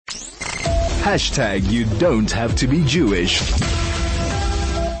Hashtag you don't have to be Jewish.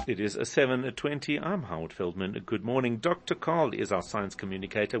 It is 7:20. I'm Howard Feldman. Good morning. Dr. Karl is our science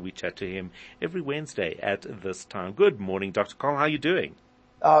communicator. We chat to him every Wednesday at this time. Good morning, Dr. Karl. How are you doing?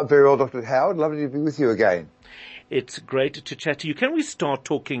 Very well, Dr. Howard. Lovely to be with you again. It's great to chat to you. Can we start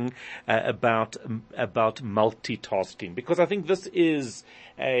talking about multitasking? Because I think this is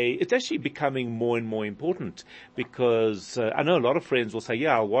it's actually becoming more and more important, because I know a lot of friends will say,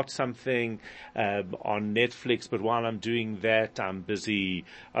 yeah, I'll watch something on Netflix, but while I'm doing that, I'm busy,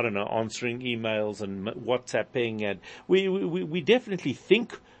 I don't know, answering emails and WhatsApping, and we definitely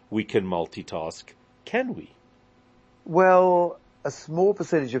think we can multitask. Can we? Well, a small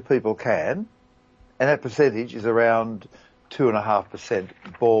percentage of people can, and that percentage is around 2.5%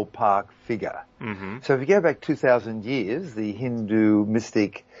 ballpark figure. Mm-hmm. So if you go back 2,000 years, the Hindu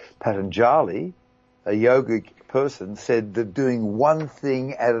mystic Patanjali, a yogic person, said that doing one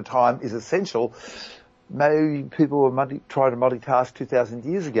thing at a time is essential. Maybe people were trying to multitask 2,000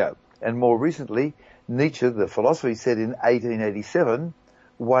 years ago. And more recently, Nietzsche, the philosopher, said in 1887,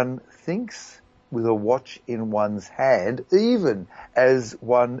 one thinks with a watch in one's hand, even as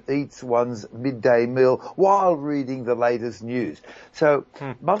one eats one's midday meal while reading the latest news. So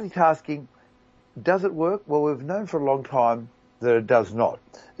multitasking, does it work? Well, we've known for a long time that it does not.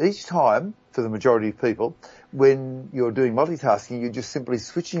 Each time, for the majority of people, when you're doing multitasking, you're just simply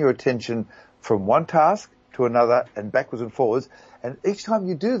switching your attention from one task to another and backwards and forwards. And each time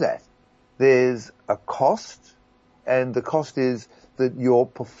you do that, there's a cost, and the cost is that your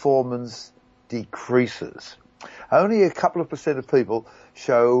performance decreases. Only a couple of percent of people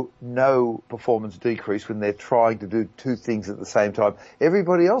show no performance decrease when they're trying to do two things at the same time.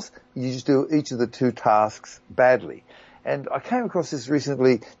 Everybody else, you just do each of the two tasks badly. And I came across this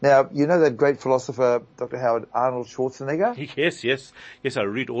recently. Now, you know that great philosopher, Dr. Howard, Arnold Schwarzenegger? Yes. I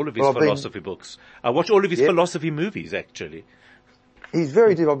read all of his philosophy books. I watch all of his philosophy movies, actually. He's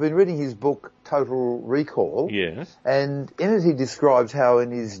very deep. I've been reading his book, Total Recall. Yes. And in it he describes how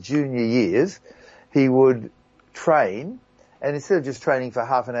in his junior years he would train, and instead of just training for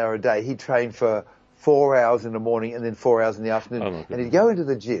half an hour a day, he'd train for 4 hours in the morning and then 4 hours in the afternoon. And he'd go into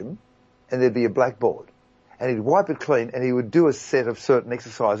the gym and there'd be a blackboard. And he'd wipe it clean and he would do a set of certain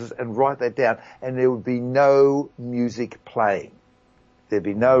exercises and write that down, and there would be no music playing. There'd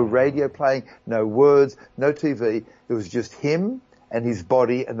be no radio playing, no words, no TV. It was just him and his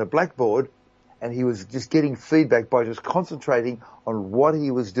body and the blackboard, and he was just getting feedback by just concentrating on what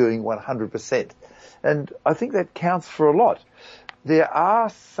he was doing 100%. And I think that counts for a lot. There are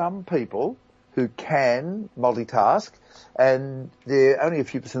some people who can multitask, and they're only a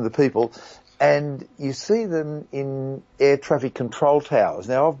few percent of the people, and you see them in air traffic control towers.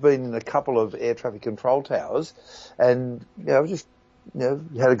 Now, I've been in a couple of air traffic control towers, and I've just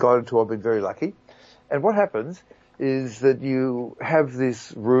had a guided tour. I've been very lucky. And what happens is that you have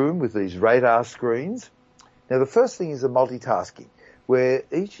this room with these radar screens. Now, the first thing is the multitasking, where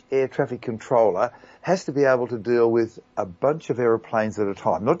each air traffic controller has to be able to deal with a bunch of aeroplanes at a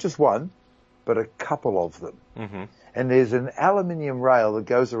time. Not just one, but a couple of them. Mm-hmm. And there's an aluminium rail that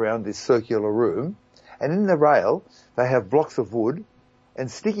goes around this circular room, and in the rail they have blocks of wood,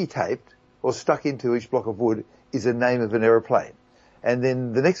 and sticky taped or stuck into each block of wood is a name of an aeroplane. And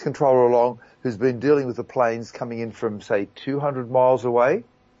then the next controller along, who's been dealing with the planes coming in from, say, 200 miles away,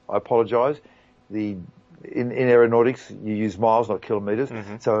 I apologise, in aeronautics you use miles, not kilometres.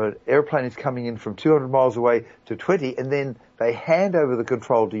 Mm-hmm. So an aeroplane is coming in from 200 miles away to 20, and then they hand over the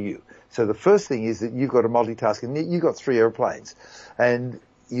control to you. So the first thing is that you've got to multitask, and you've got 3 aeroplanes, and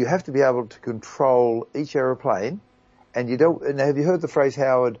you have to be able to control each aeroplane. And have you heard the phrase,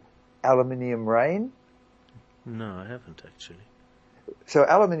 Howard, aluminium rain? No, I haven't actually. So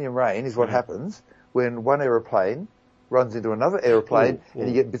aluminium rain is what happens when one aeroplane runs into another aeroplane, and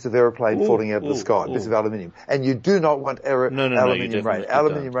you get bits of aeroplane falling out of the sky, bits of aluminium. And you do not want aluminium rain.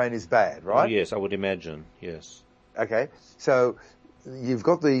 Aluminium rain is bad, right? Oh, yes, I would imagine, yes. Okay, so you've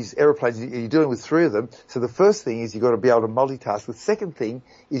got these aeroplanes, you're dealing with 3 of them. So the first thing is you've got to be able to multitask. The second thing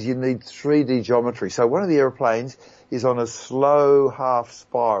is you need 3D geometry. So one of the aeroplanes is on a slow half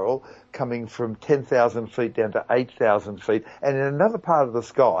spiral coming from 10,000 feet down to 8,000 feet. And in another part of the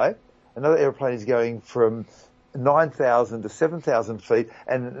sky, another aeroplane is going from 9,000 to 7,000 feet,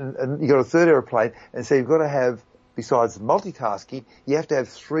 and you've got a third aeroplane. And so you've got to have, besides multitasking, you have to have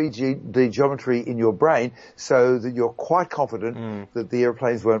 3D geometry in your brain so that you're quite confident that the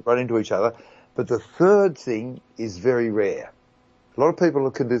airplanes won't run into each other. But the third thing is very rare. A lot of people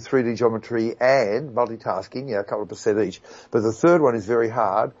can do 3D geometry and multitasking, a couple of percent each. But the third one is very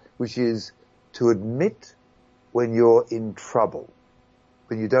hard, which is to admit when you're in trouble,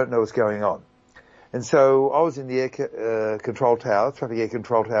 when you don't know what's going on. And so I was in the control tower, traffic air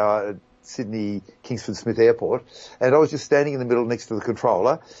control tower at Sydney Kingsford Smith Airport, and I was just standing in the middle next to the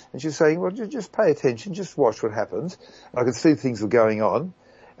controller, and she was saying, well, just pay attention, just watch what happens. And I could see things were going on.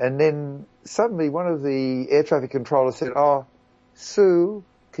 And then suddenly one of the air traffic controllers said, oh, Sue,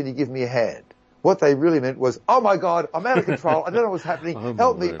 can you give me a hand? What they really meant was, oh my God, I'm out of control. I don't know what's happening.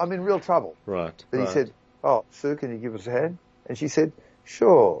 Help me. I'm in real trouble. Right. But he said, oh, Sue, can you give us a hand? And she said,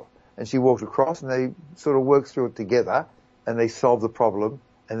 sure. And she walked across and they sort of worked through it together and they solved the problem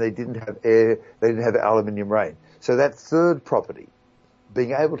and they didn't have aluminium rain. So that third property,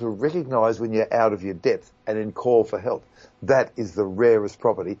 being able to recognize when you're out of your depth and then call for help, that is the rarest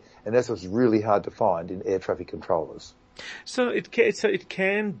property, and that's what's really hard to find in air traffic controllers. So it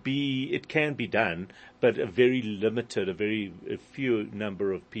can be done, but a very few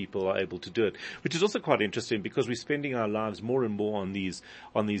number of people are able to do it, which is also quite interesting because we're spending our lives more and more on these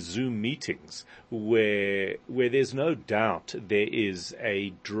Zoom meetings where there's no doubt there is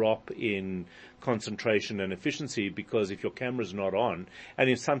a drop in concentration and efficiency, because if your camera's not on,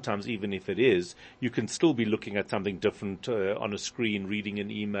 and sometimes even if it is, you can still be looking at something different on a screen, reading an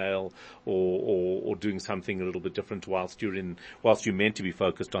email or doing something a little bit different whilst you're meant to be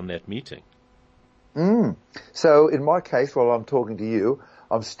focused on that meeting. So in my case, while I'm talking to you,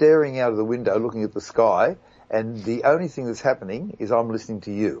 I'm staring out of the window looking at the sky, and the only thing that's happening is I'm listening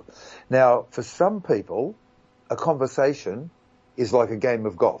to you. Now, for some people, a conversation is like a game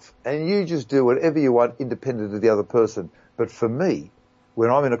of golf, and you just do whatever you want independent of the other person. But for me, when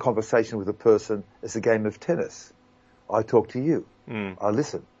I'm in a conversation with a person, it's a game of tennis. I talk to you. I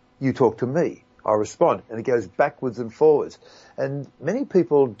listen. You talk to me. I respond, and it goes backwards and forwards. And many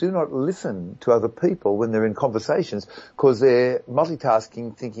people do not listen to other people when they're in conversations because they're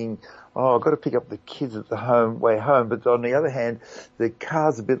multitasking, thinking, oh, I've got to pick up the kids at the way home. But on the other hand, the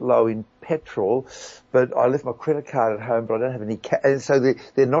car's a bit low in petrol, but I left my credit card at home, but I don't have any cash. And so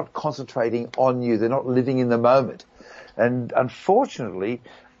they're not concentrating on you. They're not living in the moment. And unfortunately,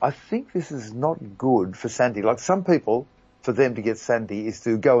 I think this is not good for sanity. Like some people, for them to get sanity is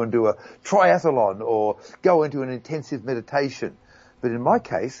to go and do a triathlon or go into an intensive meditation. But in my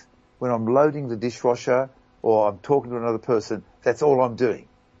case, when I'm loading the dishwasher or I'm talking to another person, that's all I'm doing.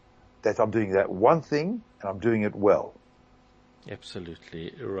 I'm doing that one thing and I'm doing it well.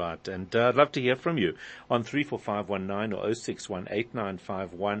 Absolutely right. And I'd love to hear from you on 34519 or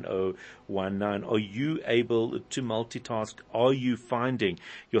 0618951019. Are you able to multitask? Are you finding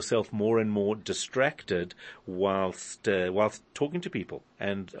yourself more and more distracted whilst talking to people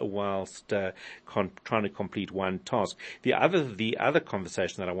and whilst trying to complete one task? The other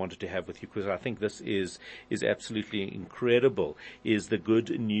conversation that I wanted to have with you, because I think this is absolutely incredible, is the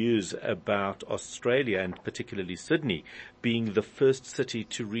good news about Australia and particularly Sydney being the first city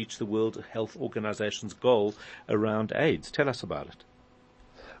to reach the World Health Organization's goal around AIDS. Tell us about it.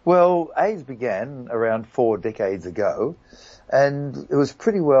 Well, AIDS began around 4 decades ago, and it was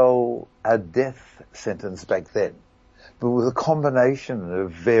pretty well a death sentence back then. But with a combination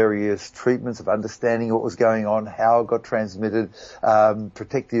of various treatments, of understanding what was going on, how it got transmitted,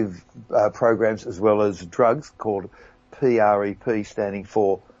 protective programs, as well as drugs called PrEP, standing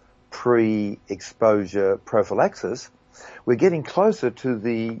for pre-exposure prophylaxis, we're getting closer to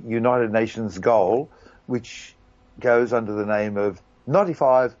the United Nations goal, which goes under the name of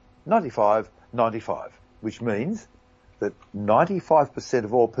 95, 95, 95, which means that 95%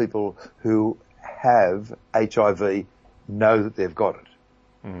 of all people who have HIV know that they've got it.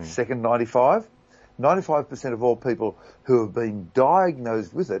 Second 95% of all people who have been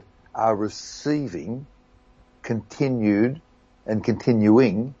diagnosed with it are receiving continued and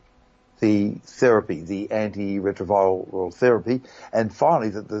continuing the therapy, the antiretroviral therapy. And finally,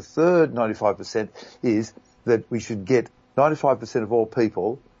 that the third 95% is that we should get 95% of all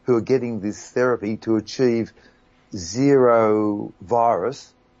people who are getting this therapy to achieve zero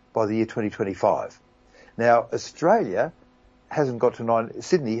virus by the year 2025. Now, Australia hasn't got to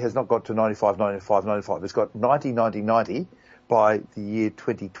Sydney has not got to 95, 95, 95. It's got 90, 90, 90 by the year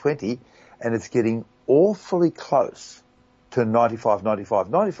 2020, and it's getting awfully close to 95, 95,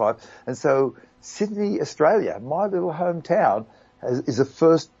 95. And so Sydney, Australia, my little hometown, is the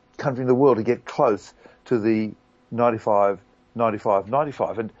first country in the world to get close to the 95, 95,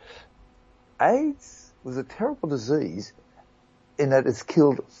 95. And AIDS was a terrible disease in that it's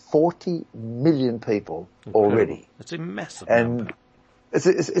killed 40 million people already. It's a massive number.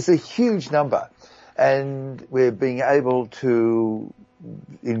 It's a huge number. And we're being able to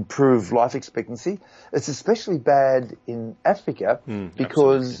improve life expectancy. It's especially bad in Africa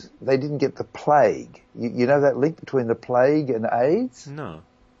because they didn't get the plague. You know that link between the plague and AIDS? No.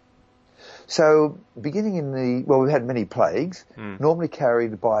 So beginning we've had many plagues, normally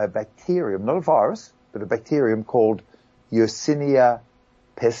carried by a bacterium, not a virus, but a bacterium called Yersinia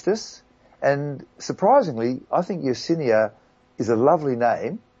pestis. And surprisingly, I think Yersinia is a lovely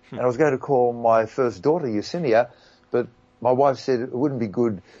name. And I was going to call my first daughter Yersinia, but my wife said it wouldn't be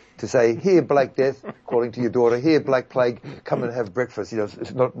good to say, here, Black Death, calling to your daughter, here, Black Plague, come and have breakfast.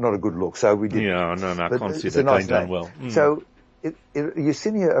 It's not a good look. So we didn't. Yeah, no, I can't see it's that a nice going down name. well. So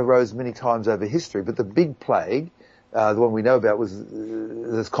Yersinia arose many times over history, but the big plague, the one we know about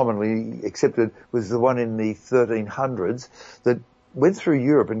that's commonly accepted, was the one in the 1300s that went through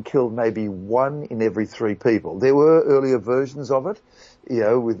Europe and killed maybe 1 in every 3 people. There were earlier versions of it,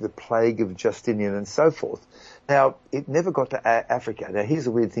 with the plague of Justinian and so forth. Now, it never got to Africa. Now, here's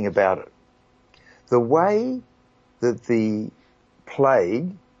the weird thing about it. The way that the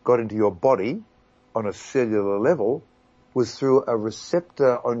plague got into your body on a cellular level was through a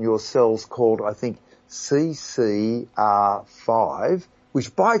receptor on your cells called, I think, CCR5,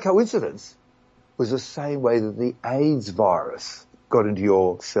 which by coincidence was the same way that the AIDS virus got into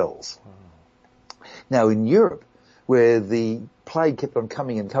your cells. Wow. Now, in Europe, where the plague kept on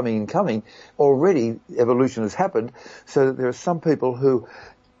coming and coming and coming, already evolution has happened, so that there are some people who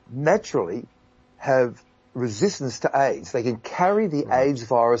naturally have resistance to AIDS. They can carry the AIDS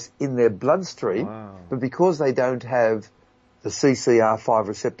virus in their bloodstream, but because they don't have the CCR5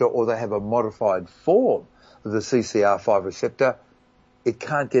 receptor, or they have a modified form of the CCR5 receptor, it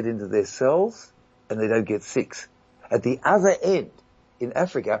can't get into their cells and they don't get sick. At the other end, in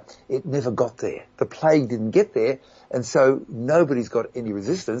Africa, it never got there. The plague didn't get there, and so nobody's got any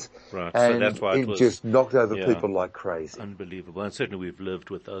resistance. Right. And so that's why it just knocked over people like crazy. Unbelievable. And certainly we've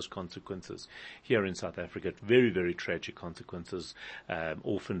lived with those consequences here in South Africa. Very, very tragic consequences.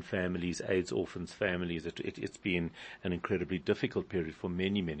 Orphan families, AIDS orphans families. It's been an incredibly difficult period for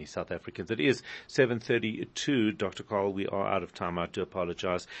many, many South Africans. It is 7:32. Dr. Karl, we are out of time. I do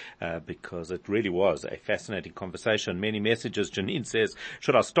apologize, because it really was a fascinating conversation. Many messages. Janine says,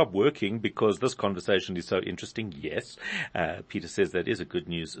 should I stop working because this conversation is so interesting? Yes. Peter says that is a good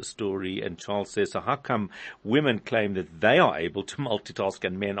news story. And Charles says, so how come women claim that they are able to multitask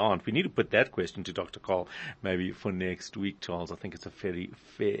and men aren't? We need to put that question to Dr. Karl maybe for next week, Charles. I think it's a fair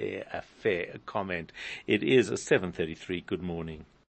comment. It is 7:33. Good morning.